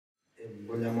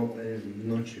vogliamo,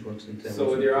 non ci concentriamo So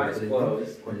with your eyes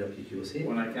closed, con gli occhi chiusi.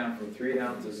 when I count from 3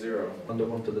 down to 0, Quando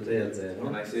conto da 3 a 0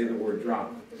 when I say the word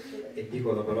drop, e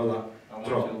dico la parola I want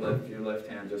drop, you to lift your left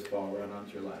hand, just fall right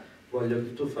onto your lap. voglio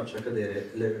che tu faccia cadere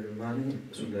le mani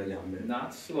sulle gambe,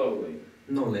 Not slowly,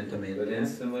 non but lentamente,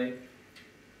 instantly.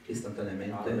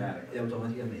 istantaneamente e When I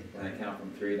automaticamente. count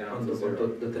from 3 down Quando to conto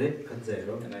 0, da 3 a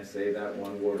 0 and I say that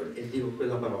one word, e dico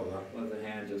quella parola, let the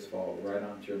hand just fall right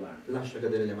onto your lap, lascia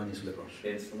cadere le mani sulle cosce,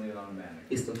 instantly and automatically.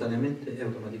 istantaneamente e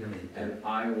automaticamente. And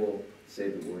I will say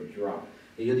the word drop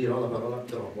E io dirò la parola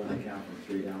drop when I count from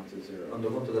 3 down to 0, quando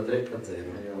conto da 3 a 0.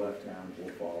 and your left hand will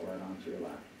fall right onto your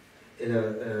lap. E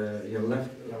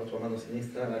la tua mano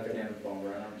sinistra Left hand fall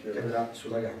right onto your lap, cadrà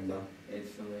sulla gamba,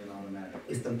 instantly and automatically.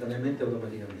 istantaneamente e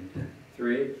automaticamente.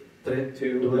 3, 3,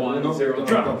 2, 2, 1, 1, 0,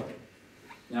 drop!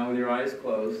 Now with your eyes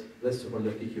closed, Adesso con gli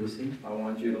occhi chiusi, I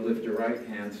want you to lift your right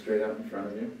hand straight up in front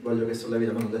of you. voglio che sollevi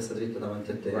la mano destra dritta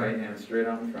davanti a te, Right hand straight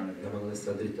up in front of la you. mano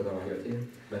destra dritta davanti.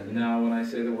 Bene. Now when I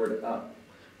say the word up,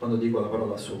 Quando dico la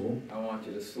parola su, I want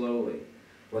you to slowly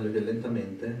voglio che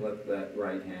lentamente let that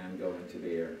right hand go into the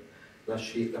air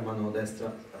lasci la mano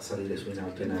destra a salire su in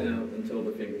alto in aria, until the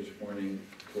fingers are pointing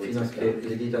towards fino the a che sky.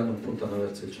 le dita non puntano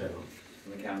verso il cielo.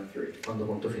 On the count of 3. Quando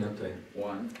conto fino a 3.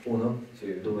 1, 1,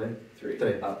 2, 2, 3.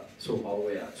 3. Up. Su, All the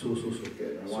way up. su, su, su.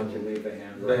 Good. I Su. want you to leave the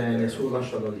hand right Bene, there. su,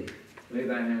 lascialo lì. Leave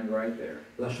that hand right there.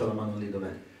 Lascia la mano lì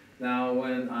dov'è. Now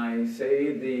when I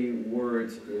say the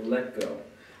words let go,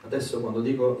 Adesso quando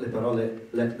dico le parole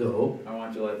let go, I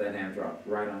want you to let that hand drop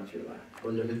right onto your lap.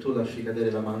 voglio che tu lasci cadere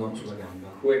la mano sulla gamba.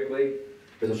 Quickly,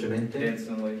 Velocemente,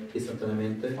 instantly,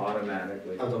 istantaneamente,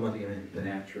 automatically, automaticamente,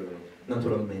 naturally,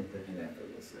 naturalmente and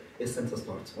effortlessly. e senza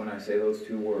sforzo. When I say those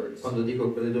 2 words, Quando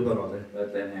dico quelle due parole,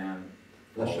 let that hand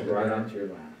fall lascia right cadere onto your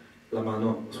lap, la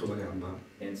mano sulla gamba,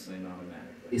 instantly and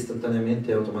automatically.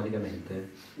 istantaneamente e automaticamente.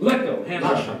 Let go, hand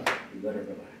Lascia. up. Let it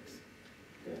relax.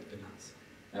 Good. Relax.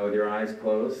 Now with your eyes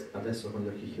closed, Adesso con gli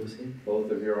occhi chiusi,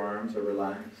 both of your arms are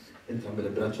relaxed, entrambe le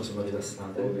braccia sono both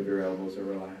rilassate, of your elbows are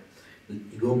relaxed,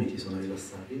 i gomiti sono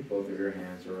rilassati, both of your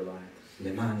hands are relaxed,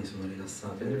 le mani sono and your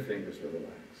rilassate, fingers are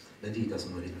relaxed. le dita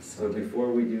sono So rilassate.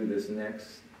 before we do this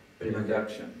next Prima che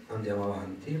induction, andiamo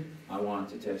avanti, I want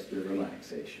to test your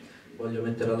relaxation, voglio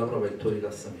mettere alla prova il tuo the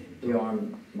rilassamento,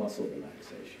 arm muscle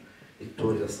relaxation. il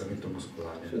tuo rilassamento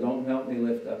muscolare. So don't help me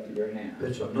lift up your hand.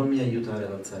 Perciò non mi aiutare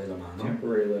ad alzare la mano,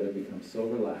 Temporarily let it become so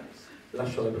relaxed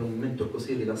lasciala per un momento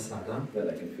così rilassata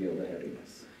that I can feel the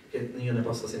heaviness. che io ne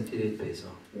possa sentire il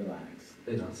peso. Relax,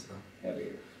 Rilassa,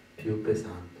 heavier. più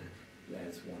pesante.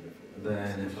 That's wonderful.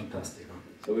 Bene, fantastico.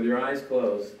 So with your eyes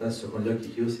closed, Adesso con gli occhi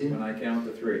chiusi, when I count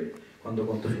to 3 quando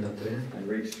conto fino a 3 and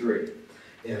reach 3,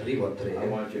 e arrivo a I 3,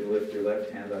 want you to lift your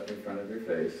left hand up in front of your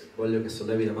face, voglio che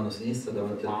sollevi la mano sinistra the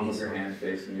davanti al palm of viso, your hand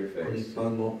facing your con il face,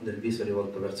 palmo del viso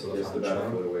rivolto verso la just about a faccia,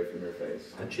 foot away from your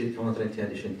face. a circa una trentina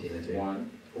di centimetri. 1,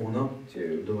 1,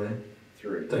 2, 2,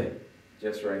 3. 3,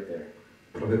 Just right there.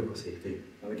 proprio così, lì.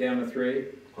 On the count of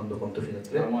 3, Quando conto fino a I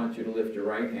 3, want you to lift your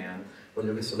right hand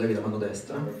voglio che sollevi la mano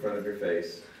destra up in front of your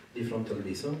face, di fronte al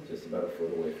viso, just about a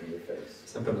foot away from your face.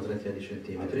 sempre a una trentina di On the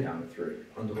centimetri. count of 3.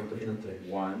 Quando conto fino a 3,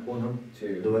 1, 1,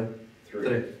 2, 2, 3.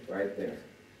 3. Right there.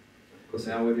 Così.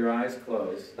 Now with your eyes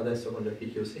closed, Adesso con gli occhi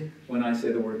chiusi, when I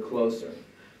say the word closer,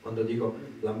 quando dico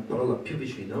la parola più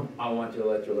vicino, I want you to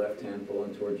let your left hand pull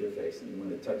in towards your face, and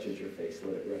when it touches your face,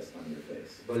 let it rest on your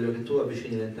face. voglio che tu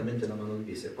avvicini lentamente la mano al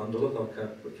viso e quando lo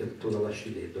tocca, che tu la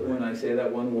lasci lì. Dove? When I say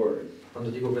that one word, Quando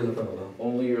dico quella parola,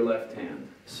 only your left hand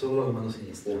solo la mano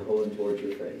sinistra will pull in towards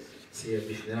your face. si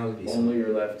avvicinerà al viso, Only your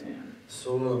left hand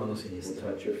solo la mano will sinistra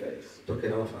touch your face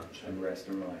toccherà la faccia and rest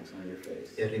and relax on your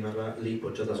face. e rimarrà lì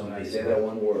poggiata sul When I viso. say that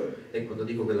one word, E quando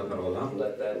dico quella parola,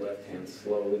 let that left hand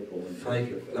slowly pull in towards fai your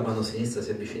che face. la mano sinistra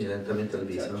si avvicini lentamente al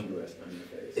Touch viso and rest on your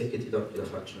face. e che ti tocchi la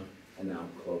faccia. And now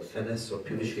E closer. adesso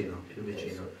più vicino, più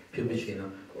vicino, più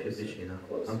vicino, più Closer, vicino,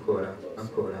 closer, ancora, closer.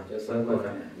 ancora, Just that left ancora,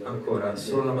 hand, let it ancora, come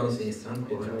solo la mano towards sinistra, your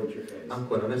face. ancora, Towards your face.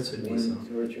 ancora, verso il viso,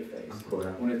 Towards your face.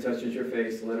 ancora. When it touches your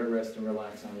face, let it rest and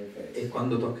relax on your face. E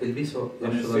quando tocca il viso,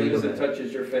 And as lasciala soon lì as it dov'è.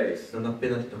 touches your face, Non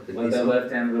appena ti tocca il let that viso,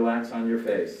 left hand relax on your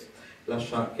face.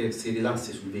 lascia che si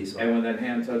rilassi sul viso. And when that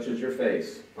hand touches your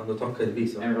face Quando tocca il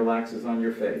viso and relaxes on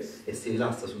your face, e si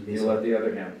rilassa sul you viso, let the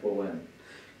other hand pull in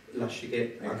lasci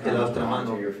che and anche come l'altra onto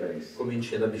mano your face.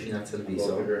 cominci ad avvicinarsi al And both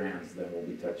of viso, your hands then will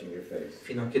be touching your face.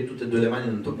 fino a che tutte e due le mani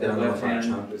non That toccheranno la left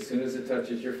faccia. hand, as soon as it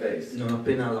touches your face, Non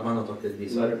appena la mano tocca il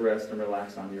viso, let it rest and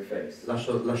relax on your face.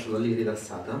 lasciala lì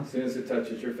rilassata. As soon as it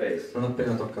touches your face, Non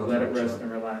appena tocca la let it rest faccia,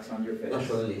 and relax on your face.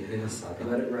 lasciala lì rilassata.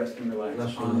 Let it rest and relax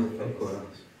Lasciala on your face. ancora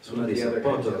sul Let the viso, other hand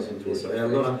appoggiala touch sul towards viso your e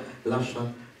face. allora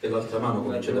lascia che l'altra mano Let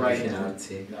comincia the ad right hand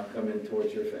avvicinarsi. now come in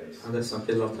towards your face. Adesso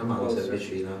anche l'altra mano si Closer,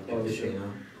 avvicina, più closer, vicina,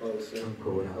 closer,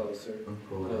 ancora, closer,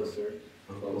 ancora, closer,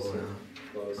 closer, ancora,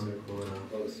 closer, ancora,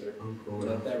 closer. ancora,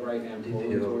 Let that right hand di pull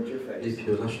in towards più, your di face.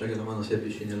 più, lascia che la mano si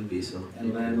avvicini al viso, di And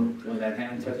più, then when that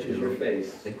hand di touches your più.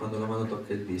 face, E quando la mano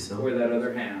tocca il viso, or that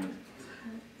other hand,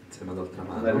 insieme all'altra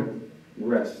let it mano,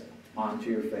 rest onto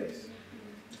your face.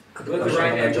 Let the lascia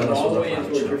right hand come adagiata all the sulla way in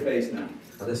towards your faccia. face now.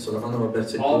 Adesso la mano va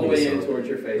verso il All tuo the way in viso, towards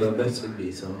your face va now. verso il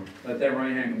viso. Let that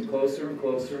right hand come closer and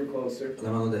closer and closer.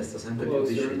 La mano destra sempre più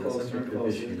Closer, vicina, closer, sempre più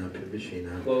closer. vicina, più vicina,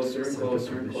 Closer and sempre closer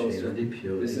più and vicina, closer. di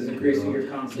più, This is di increasing più, your di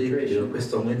più. concentration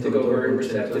Questo aumenta to la go tua very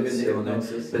receptive into concentrazione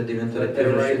hypnosis. per diventare Let più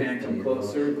that right hand come recettivo,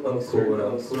 closer and closer and ancora,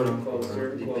 closer ancora, and closer ancora,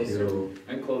 and di closer più,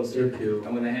 and di closer. più.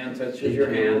 And when the hand touches Di your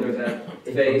più. hand or that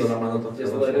E face, quando la mano tocca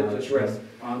just la let it just faccia, rest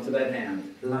onto that hand.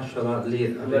 lasciala lì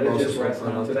a Let it riposo just rest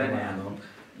sopra onto l'altra that hand. mano,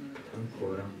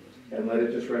 ancora, And let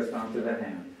it just rest onto that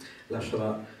hand.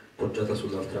 lasciala poggiata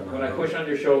sull'altra When I mano. push on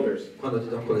your shoulders, Quando ti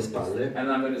tocco le spalle and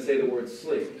I'm going to say the word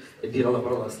sleep, e dirò la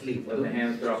parola sleep, let the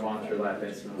hands drop onto your lap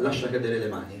instantly. lascia cadere le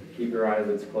mani, Keep your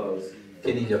eyelids closed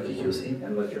tieni gli occhi chiusi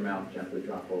and let your mouth gently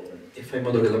drop open. e fai in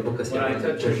modo che la bocca si When I apra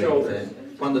touch your leggermente.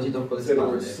 Quando ti tocco le Say the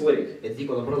word spalle sleep. e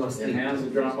dico la parola Your hands will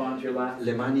sleep, drop onto your lap.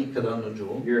 le mani cadranno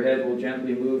giù, Your head will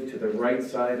gently move to the right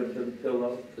side of the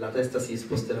pillow, la testa si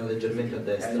sposterà leggermente a and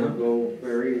destra you'll go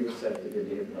very receptive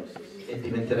into hypnosis. e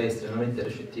diventerai estremamente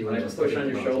recettivo When I nello stato push on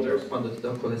your ipnotico. shoulders, Quando ti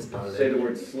tocco le Say spalle the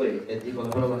word sleep. e dico la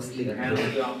parola Your sleep, hands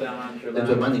will drop down onto your le tue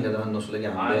lap. mani cadranno sulle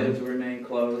Eyelids gambe, will remain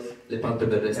closed. le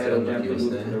palpebre Head will resteranno gently move to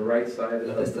the chiuse, right side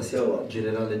la of testa the si pillow,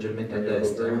 girerà leggermente a and you'll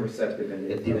go very destra receptive into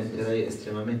e hypnosis. diventerai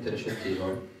estremamente recettivo.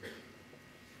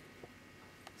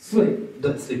 Sleep.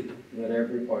 Sleep. Let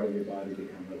every part of your body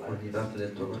become Ogni relaxed. parte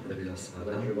del tuo corpo è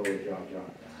rilassata. Let your lower jaw drop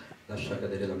down. Lascia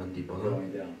cadere la mandibola.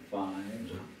 Going down. 5,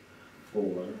 Già.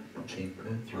 4, 5,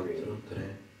 4, 3,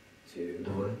 2,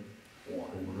 2, 1,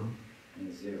 1,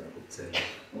 and 0. 0.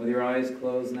 With your eyes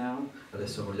closed now,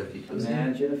 Adesso con gli occhi chiusi,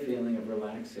 imagine a feeling of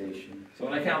relaxation. So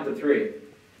when I count to 3,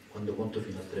 quando conto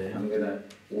fino a 3, I'm going to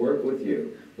work with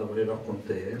you lavorerò con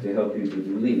te to help you to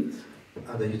delete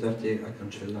ad aiutarti a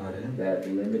cancellare that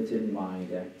limited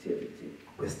mind activity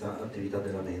questa attività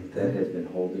della that mente has been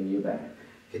holding you back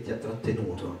che ti ha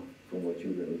trattenuto from what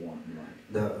you really want in life.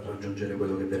 da raggiungere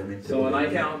quello che veramente So when I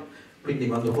volevi. count Quindi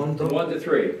quando conto 1 to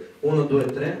 3, 1, 2,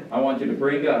 3, I want you to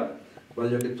bring up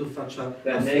voglio che tu faccia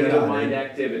that negative mind affiorare,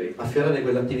 activity.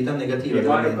 quell'attività negativa You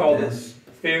della might have called mente. it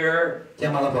fear,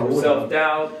 Chiamala paura,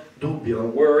 self-doubt, dubbio,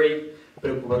 worry.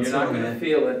 You're not going to preoccupazione,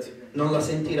 feel it. non la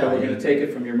So we're going to sentirai take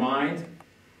it from your mind,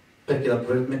 perché la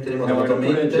metteremo and dalla we're tua going to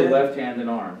put it into your mente left hand and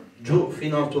arm. giù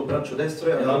fino al tuo braccio destro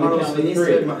e And alla on mano the count of sinistra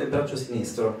three. e il braccio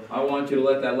sinistro. I want you to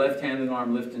let that left hand and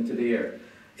arm lift into the air.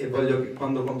 E voglio che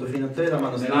quando conto fino a 3 la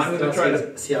mano And I'm going to try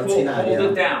sinistra to si alzi in hold it aria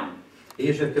down. e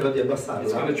io cercherò di It's going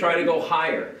abbassarla to try to go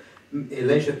higher e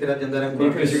lei cercherà di andare ancora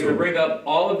più because you're going to su bring up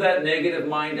all of that negative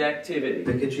mind activity.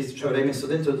 perché ci avrei messo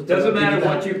dentro tutta Doesn't matter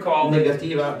what you l'attività call it.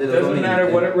 negativa della tua Doesn't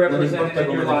matter what it mente, non represented importa in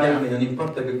come your la life. chiami, non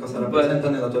importa che cosa rappresenta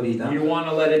nella tua vita, You want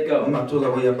to let it go. ma tu la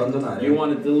vuoi abbandonare, You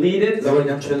want to delete it, la vuoi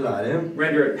cancellare,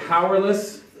 render it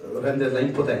powerless, renderla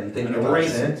impotente, and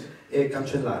erase incapace it. e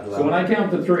cancellarla. So when I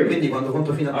count to 3, Quindi quando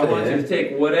conto fino a I want you to 3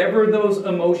 take whatever those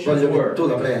emotions voglio che were. tu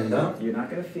la prenda, You're not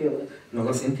going to feel it. non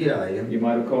la sentirai, You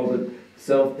might have called it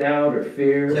self-doubt or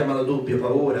fear. chiamala dubbio,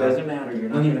 paura, Doesn't matter. You're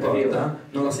not non going to feel it. importa,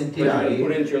 non la But you're going to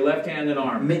put sentirai, it into your left hand and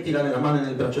arm. mettila nella mano e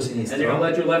nel braccio And you're going to sinistro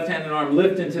let your left hand and arm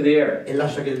lift into the air. e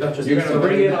lascia che il braccio You're sinistro going to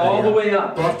vada bring in it all the aria, way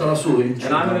up. portala su in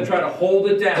And I'm going to cima try to hold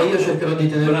it e io down. cercherò di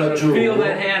But I'm tenerla going giù, to feel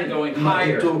that hand going ma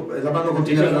higher. la mano Because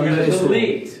continuerà ad we're going andare to su.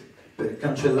 delete. Per We're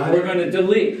cancellare, going to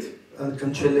delete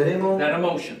cancelleremo that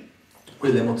emotion or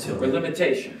quell'emozione,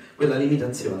 limitation. quella So on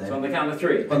limitazione. the count of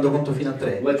 3, Quando conto fino a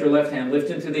 3, let your left hand lift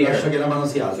into the lascia air. che la mano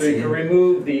si So you alzi, can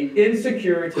remove the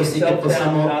insecurity and così che self-doubt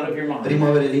possiamo out of your mind.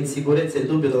 rimuovere l'insicurezza e il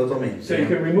dubbio dalla tua So you mente,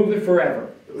 can remove it forever.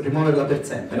 rimuoverla per And on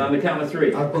sempre. the count of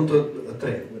 3, Al conto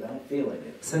 3, without feeling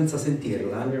it, senza take it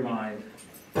sentirla, from your mind,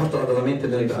 portala dalla mente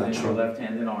nel place it into your braccio. left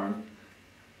hand and arm.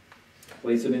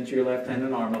 Place it into your left hand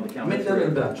and arm on the count of Mettila nel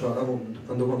 3. braccio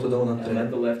quando conto da 1 a And let 3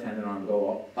 the left hand and arm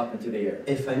go up into the air.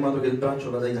 e fai in modo che il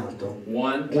braccio vada in alto.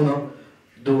 1, 1,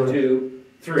 2, 2,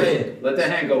 3. Let the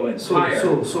hand go in. su, Higher,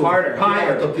 su, su, harder, più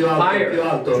higher, alto, più alto, higher. più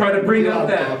alto, Try to bring più up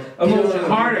alto, that tirala emotion.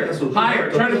 su, Harder, tirala su, più higher.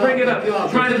 alto, Try to più bring it alto, up. più alto,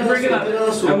 Try to tirala bring it su, up.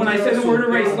 tirala su, And when I say the tirala word su,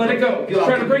 erase, più let it go. alto, più Try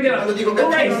to alto. bring it Quando up. dico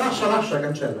cancella, Erase. lascia,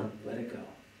 cancella. Let it go.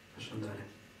 Lascia andare,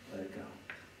 Let it go.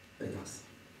 rilassa,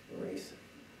 Erase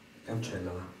it.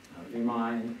 cancellala, Out of your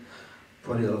mind,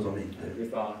 fuori dalla tua out of mente, your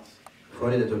thoughts,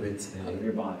 fuori dai tuoi out of your pensieri,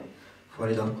 body.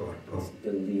 fuori dal corpo. It's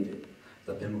deleted.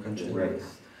 L'abbiamo cancellata,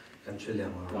 Erased.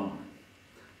 cancelliamola. Gone.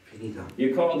 Finita.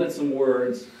 You called it some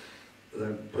words.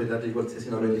 Puoi dargli qualsiasi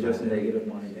It nome was just diverso, negative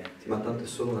mind ma activity. tanto è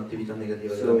solo un'attività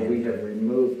negativa della So we have mente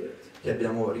removed it che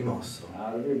abbiamo rimosso,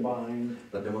 out of your mind,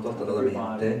 l'abbiamo tolta dalla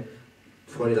mente,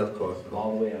 fuori dal corpo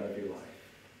all the way out of your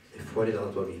life. e fuori dalla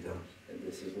tua vita. And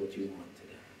this is what you want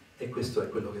today. E questo è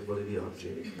quello che volevi So oggi.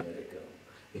 you can let it go.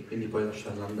 E quindi puoi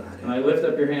lasciarla When andare. I lift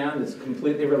up your hand, it's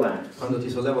completely relaxed. Quando ti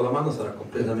sollevo la mano sarà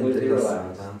completamente Completely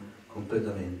rilassata,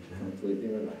 completamente, Completely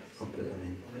relaxed.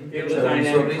 completamente. Feel C'è the un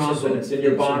dynamic sorriso confidence in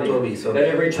your sul body. tuo viso, That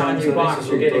every c'è un time you box, sorriso you're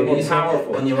sul getting tuo more viso,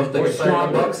 powerful, ogni volta more che fai la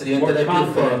stronger, box diventerai more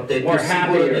più confident, forte, più more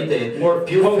sicuro di happier, te, more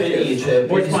più focused, felice, più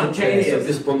more di successo, spontaneous, più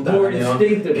more spontaneo, più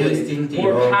instinctively, istintivo,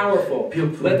 more powerful.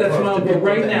 più Let that smile forte, go più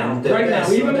right now, potente. right now,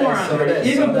 Adesso, even more adesso, Andre, adesso,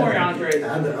 even more adesso.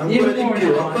 Andre, Ancora even di more più,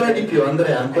 now, ancora di più,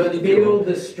 Andrea, ancora di più. Feel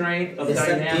the strength of E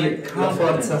dynamic senti la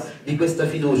forza confidence di questa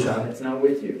fiducia that's now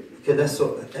with you che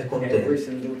adesso è con every te,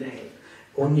 single day.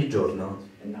 ogni giorno.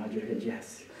 And nod your head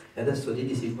yes E adesso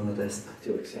di sì con la testa,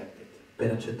 to accept it.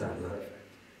 per accettarla.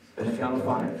 On the count of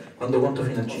Perfetto. 5. Quando conto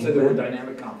fino a I'll say the word 5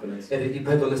 dynamic confidence. e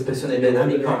ripeto l'espressione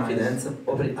dynamic confidence,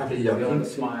 apri gli You're going to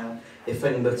occhi smile. e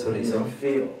fai un bel And you'll sorriso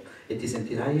feel e ti a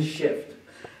sentirai, shift,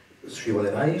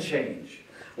 scivolerai change,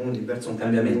 verso un and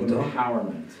cambiamento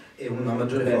empowerment e una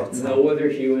maggiore that forza no other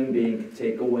human being can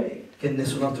take away. che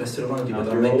nessun altro essere umano ti Not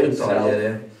potrà your mai più old self,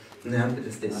 togliere, neanche te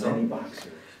Not stesso, any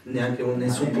boxer. neanche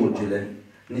nessun pugile,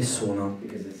 nessuno,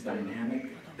 Because it's dynamic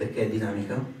perché è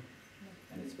dinamica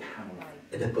and it's powerful.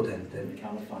 ed è potente. On the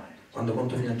count of 5. Quando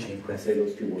conto fino a I 5 say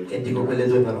those 2 words. e dico quelle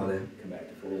 2 parole, Come back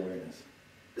to full awareness.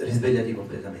 risvegliati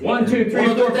completamente. 1, 2, 3,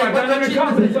 4, 5. Dynamic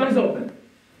confidence. Eyes open.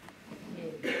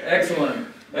 Excellent.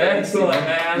 Excellent,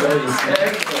 man. Bravissimo.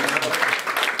 Excellent.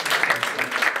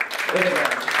 Look at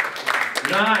that.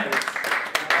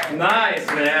 Nice. Nice,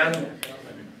 man.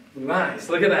 Nice.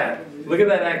 Look at that. Look at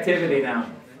that activity now.